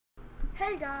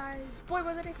Hey guys,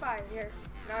 Boy135 here,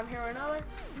 and I'm here with another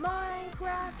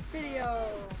Minecraft video.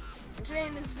 And today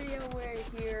in this video we're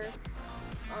here,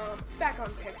 back on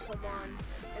Pixelmon.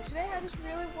 And today I just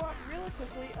really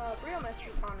quickly,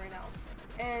 Briomester's on right now.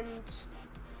 And,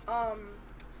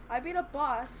 I beat a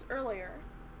boss earlier.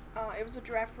 It was a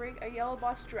giraffe rig, a yellow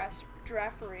boss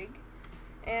giraffe rig.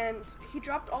 And he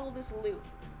dropped all this loot.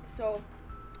 So,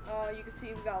 you can see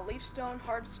we got a leaf stone,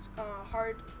 hard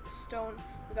stone,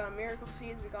 we got a miracle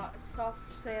seeds, we got a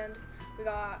soft sand, we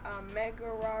got a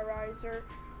Magmortar,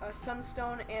 a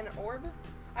sunstone, and an orb.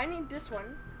 I need this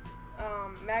one,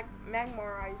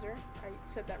 Magmortar. I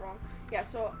said that wrong. Yeah,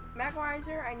 so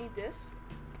Magmortar, I need this.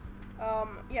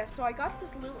 Yeah, so I got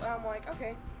this loot, and I'm like,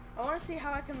 okay, I want to see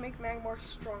how I can make Magmortar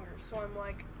stronger. So I'm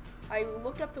like, I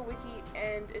looked up the wiki,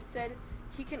 and it said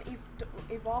he can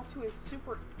evolve to his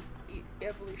super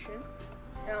evolution,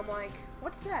 and I'm like,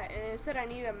 what's that? And it said I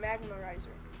need a Magmortar,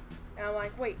 and I'm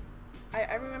like, wait,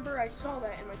 I remember I saw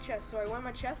that in my chest, so I went in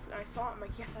my chest and I saw it. I'm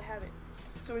like, yes, I have it.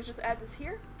 So we just add this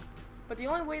here, but the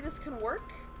only way this can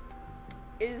work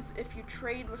is if you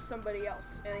trade with somebody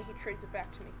else, and then he trades it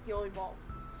back to me. He'll evolve.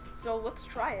 So let's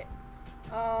try it.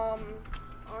 Are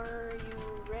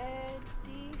you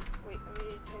ready? Wait, I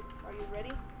need to type, are you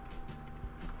ready?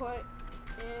 Put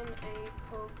in a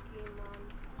Pokemon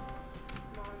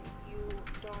you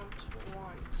don't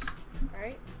want.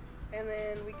 Alright? And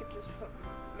then we could just put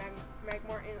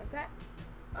Magmortar in like that.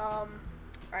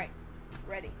 Alright.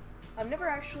 Ready. I've never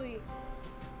actually...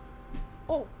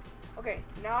 Oh! Okay,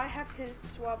 now I have his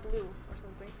Swablu or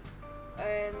something.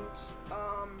 And,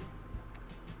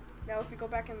 now if we go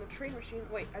back in the trade machine...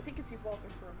 Wait, I think it's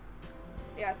evolving for him.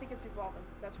 Yeah, I think it's evolving.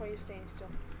 That's why he's staying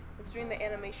still. It's doing the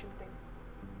animation thing.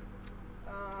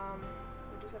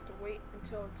 We just have to wait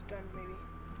until it's done, maybe.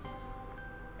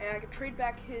 And I can trade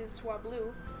back his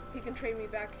Swablu. He can trade me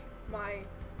back my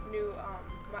new,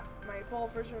 my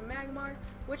evolved version of Magmar,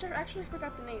 which I actually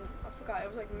forgot the name. I forgot. It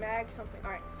was like Mag something.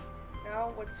 Alright.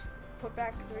 Now, let's put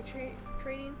back the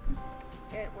trading.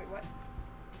 And, wait, what?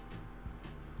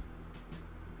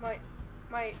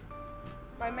 My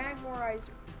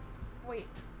Magmorizer. Wait.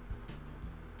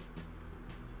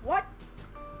 What?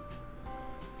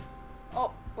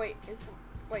 Oh, wait,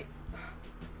 wait.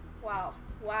 Wow.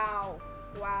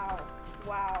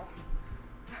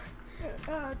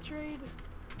 Trade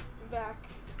back.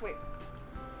 Wait.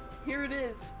 Here it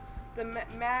is. The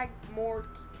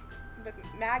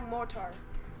Magmortar.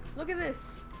 Look at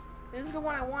this. This is the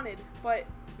one I wanted, but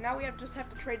now we just have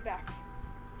to trade back.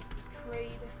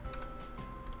 Trade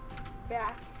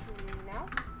back now.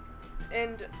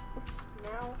 And, oops,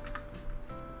 now.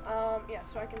 Yeah,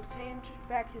 so I can change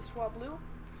back his Swablu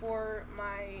for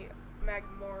my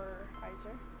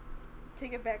Magmorizer.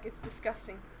 Take it back, it's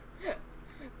disgusting. Oh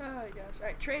my gosh.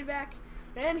 Alright, trade back.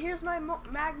 And here's my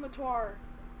Magmortar.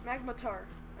 I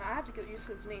have to get used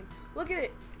to his name. Look at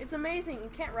it. It's amazing. You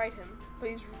can't ride him, but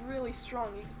he's really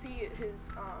strong. You can see his,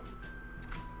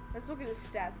 let's look at his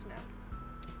stats now.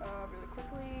 Really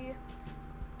quickly.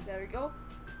 There we go.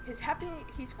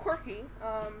 He's quirky.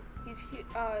 His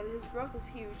growth is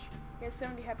huge. He has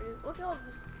 70 happiness. Look at all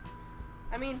this.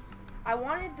 I mean, I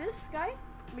wanted this guy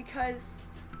because,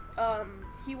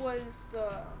 he was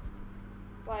the,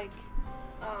 like,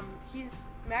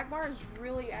 Magmar is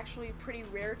really actually pretty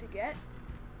rare to get.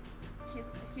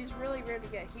 He's really rare to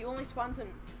get. He only spawns in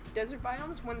desert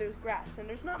biomes when there's grass, and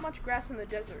there's not much grass in the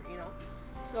desert, you know.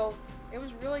 So it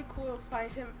was really cool to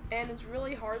find him, and it's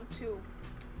really hard to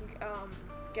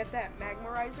get that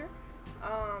Magmorizer.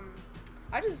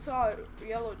 I just saw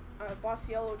a boss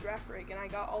yellow draft rig, and I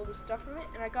got all the stuff from it,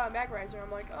 and I got a Magmorizer.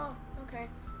 I'm like, oh, okay,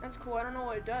 that's cool. I don't know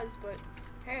what it does, but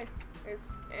hey,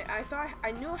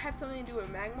 I knew it had something to do with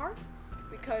Magmar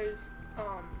because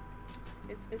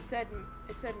it said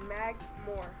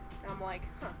Magmor, and I'm like,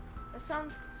 huh, that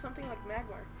sounds something like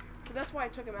Magmar. So that's why I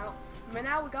took him out. But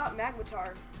now we got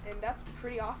Magmortar, and that's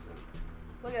pretty awesome.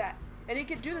 Look at that. And it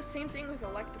could do the same thing with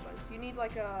Electabuzz. You need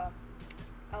like a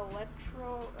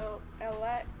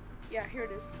yeah, here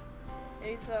it is.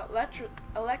 It's a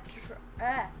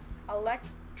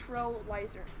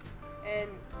electrolyzer.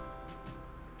 And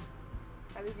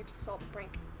I think you just saw the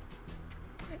prank.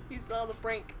 You saw the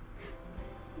prank.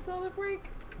 You saw the prank.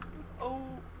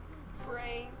 Oh,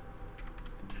 prank.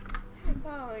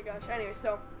 Oh my gosh. Anyway,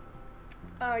 so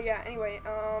yeah, anyway,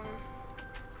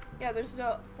 yeah, there's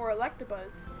for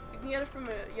Electabuzz. You can get it from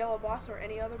a yellow boss or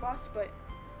any other boss, but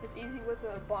it's easy with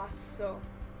a boss, so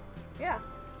yeah,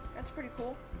 that's pretty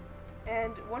cool.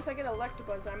 And once I get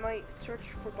Electabuzz, I might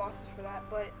search for bosses for that,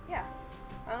 but yeah,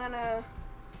 I'm gonna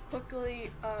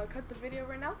quickly cut the video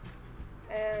right now,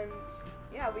 and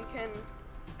yeah, we can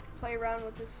play around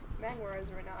with this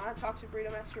Magmortar right now. I'll talk to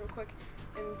Burrito Master real quick,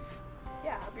 and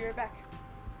yeah, I'll be right back.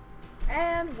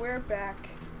 And we're back.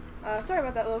 Sorry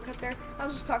about that little cut there. I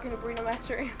was just talking to Burrito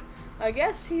Master, and I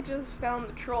guess he just found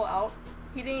the troll out.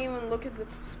 He didn't even look at the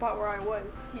spot where I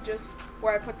was. He just,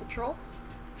 where I put the troll,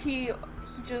 he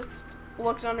just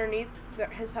looked underneath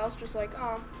his house, just like,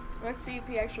 oh, let's see if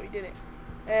he actually did it.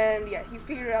 And yeah, he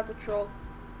figured out the troll.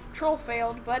 Troll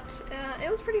failed, but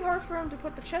it was pretty hard for him to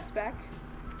put the chest back.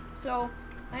 So,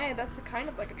 hey, that's kind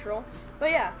of like a troll. But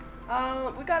yeah,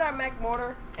 we got our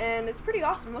Magmortar, and it's pretty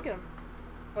awesome. Look at him.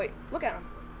 Wait, look at him.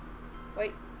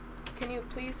 Wait, can you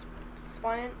please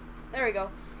spawn in? There we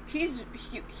go.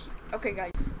 Okay,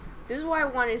 guys, this is why I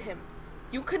wanted him.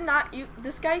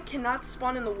 This guy cannot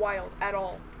spawn in the wild at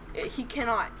all. He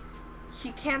cannot.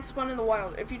 He can't spawn in the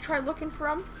wild. If you try looking for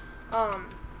him,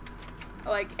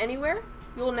 like anywhere,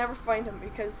 you'll never find him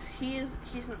because he's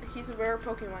a rare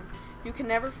Pokemon. You can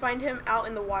never find him out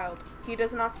in the wild. He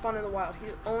does not spawn in the wild.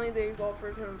 He's only the evolved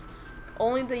version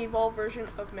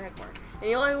of Magmar. And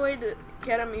the only way to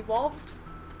get him evolved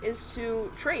is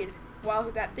to trade while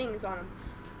that thing's on him.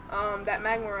 That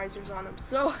Magmorizer's on him.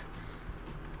 So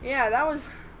yeah, that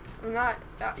was not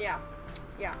yeah.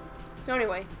 So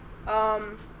anyway,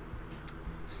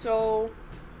 so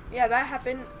yeah, that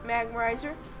happened,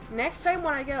 Magmorizer. Next time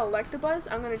when I get Electabuzz,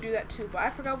 I'm gonna do that too, but I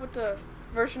forgot what the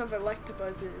version of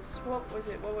Electabuzz is. What was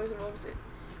it?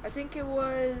 I think it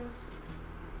was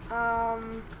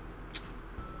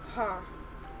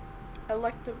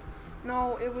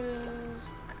no, it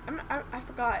was I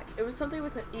forgot. It was something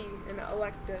with an E in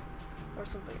Electa or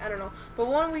something. I don't know. But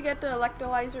when we get the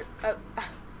electrolyzer, oh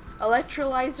my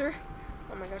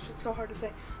gosh, it's so hard to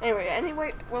say.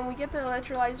 Anyway, when we get the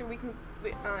electrolyzer, we can,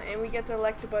 and we get the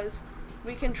Electabuzz,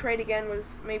 we can trade again with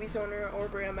maybe Zoner or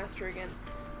Burrito Master again.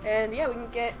 And yeah, we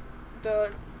can get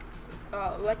the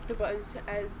Electabuzz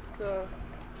as the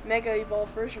Mega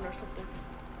Evolved version or something.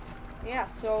 Yeah,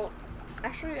 so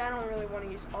actually, I don't really want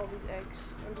to use all these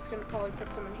eggs. I'm just gonna probably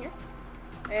put some in here.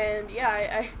 And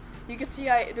yeah, you can see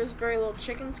there's very little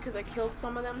chickens because I killed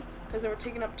some of them because they were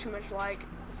taking up too much lag.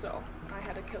 So I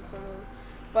had to kill some of them.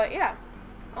 But yeah,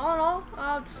 all in all,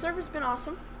 the server's been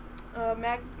awesome.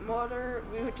 Magmortar,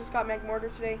 we just got Magmortar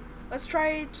today. Let's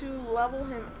try to level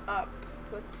him up.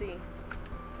 Let's see.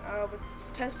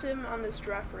 Let's test him on this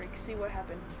draft rig. See what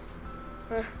happens.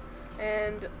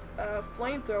 And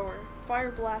flamethrower,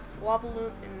 fire blast, lava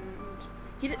loop, and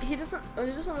he doesn't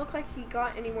look like he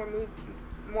got any more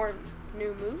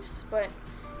new moves, but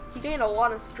he gained a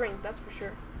lot of strength, that's for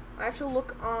sure. I have to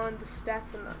look on the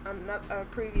stats in a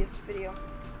previous video.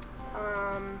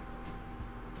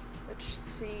 Let's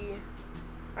see.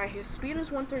 Alright, his speed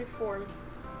is 134,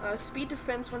 speed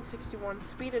defense 161,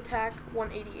 speed attack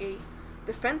 188,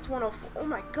 defense 104. Oh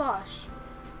my gosh,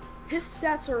 his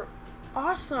stats are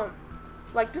awesome.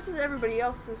 Like, this is everybody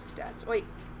else's stats. Wait,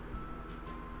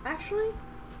 actually,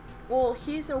 well,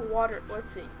 he's a water.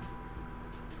 Let's see.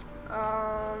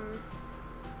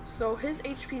 So his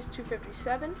HP is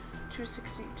 257,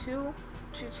 262,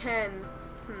 210,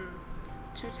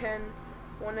 210,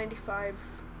 195,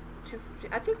 250.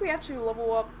 I think we have to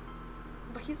level up,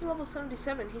 but he's level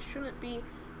 77. He shouldn't be.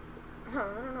 I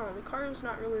don't know. The card is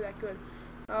not really that good.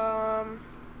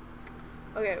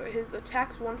 Okay, his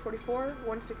attack is 144,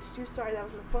 162. Sorry, that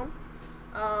was my phone.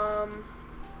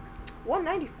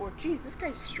 194. Jeez, this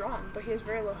guy's strong, but he has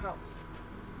very low health.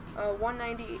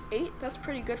 198. That's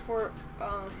pretty good for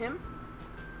him.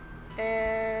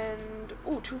 And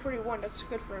 241. That's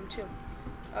good for him too.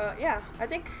 Yeah, I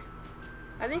think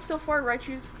so far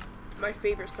Raichu's my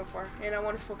favorite so far, and I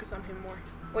want to focus on him more.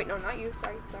 Wait, no, not you.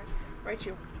 Sorry,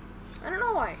 Raichu. I don't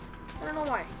know why.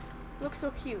 He looks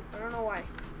so cute. I don't know why.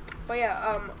 But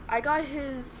yeah, I got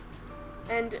his,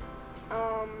 and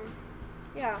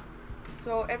yeah,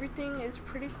 so everything is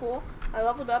pretty cool. I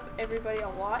leveled up everybody a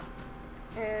lot,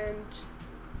 and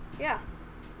yeah,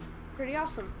 pretty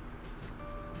awesome.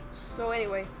 So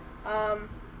anyway,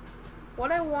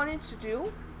 what I wanted to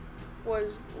do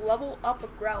was level up a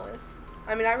Growlithe.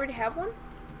 I mean, I already have one,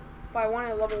 but I wanted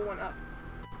to level one up.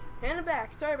 And I'm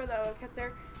back. Sorry about that little cut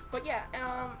there. But yeah,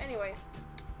 anyway,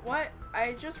 what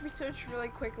I just researched really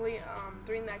quickly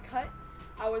during that cut,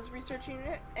 I was researching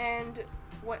it, and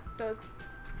what the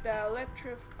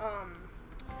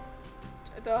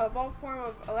evolved form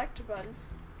of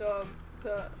Electabuzz, the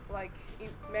like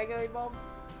Mega Evolved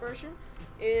version,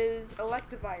 is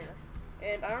Electivire.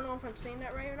 And I don't know if I'm saying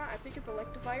that right or not. I think it's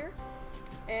Electivire.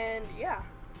 And yeah,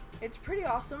 it's pretty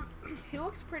awesome. He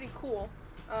looks pretty cool.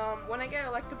 When I get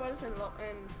Electabuzz and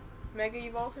Mega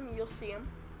Evolve him, you'll see him.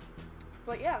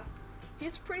 But yeah,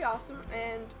 he's pretty awesome,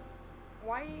 and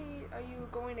why are you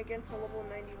going against a level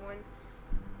 91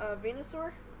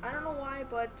 Venusaur? I don't know why,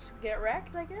 but get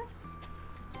wrecked, I guess?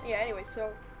 Yeah, anyway,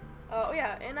 so, oh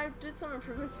yeah, and I did some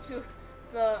improvements to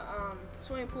the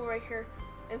swimming pool right here.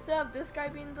 Instead of this guy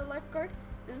being the lifeguard,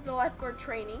 this is the lifeguard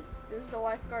trainee, this is the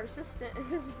lifeguard assistant, and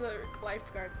this is the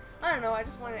lifeguard. I don't know, I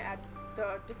just wanted to add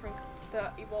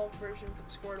the evolved versions of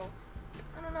Squirtle.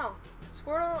 I don't know.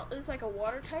 Squirtle is like a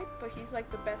water type, but he's like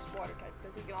the best water type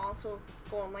because he can also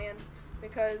go on land.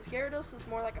 Because Gyarados is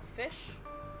more like a fish,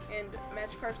 and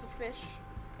Magikarp's a fish,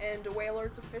 and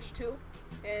Wailord's a fish too.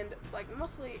 And like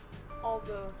mostly all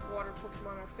the water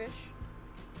Pokemon are fish.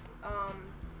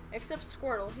 Except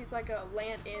Squirtle, he's like a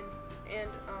land and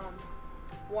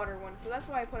water one. So that's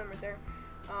why I put him right there.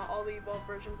 All the evolved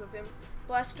versions of him.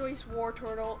 Blastoise,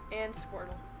 Wartortle, and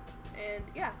Squirtle. And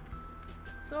yeah.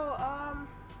 So,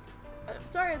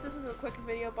 sorry if this is a quick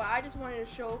video, but I just wanted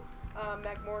to show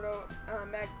Magmortar.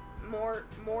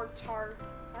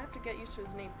 I have to get used to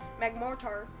his name.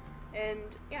 Magmortar.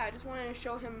 And yeah, I just wanted to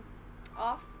show him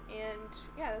off. And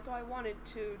yeah, that's all I wanted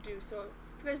to do. So,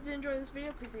 if you guys did enjoy this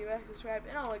video, please leave a like, subscribe,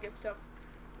 and all that good stuff.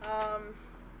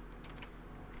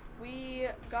 We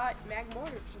got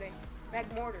Magmortar today.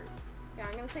 Magmortar. Yeah,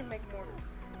 I'm gonna say Magmortar.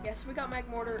 Yes, we got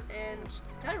Magmortar, and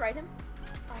can I ride him?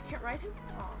 I can't ride him?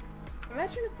 Aw.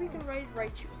 Imagine if we can ride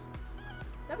Raichu.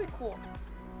 That'd be cool.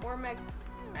 Or I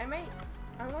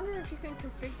wonder if you can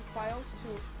configure the files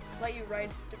to let you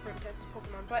ride different types of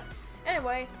Pokemon. But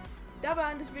anyway, that'll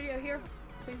end this video here.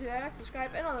 Please leave a like,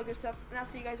 subscribe, and all the good stuff. And I'll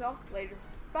see you guys all later.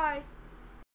 Bye!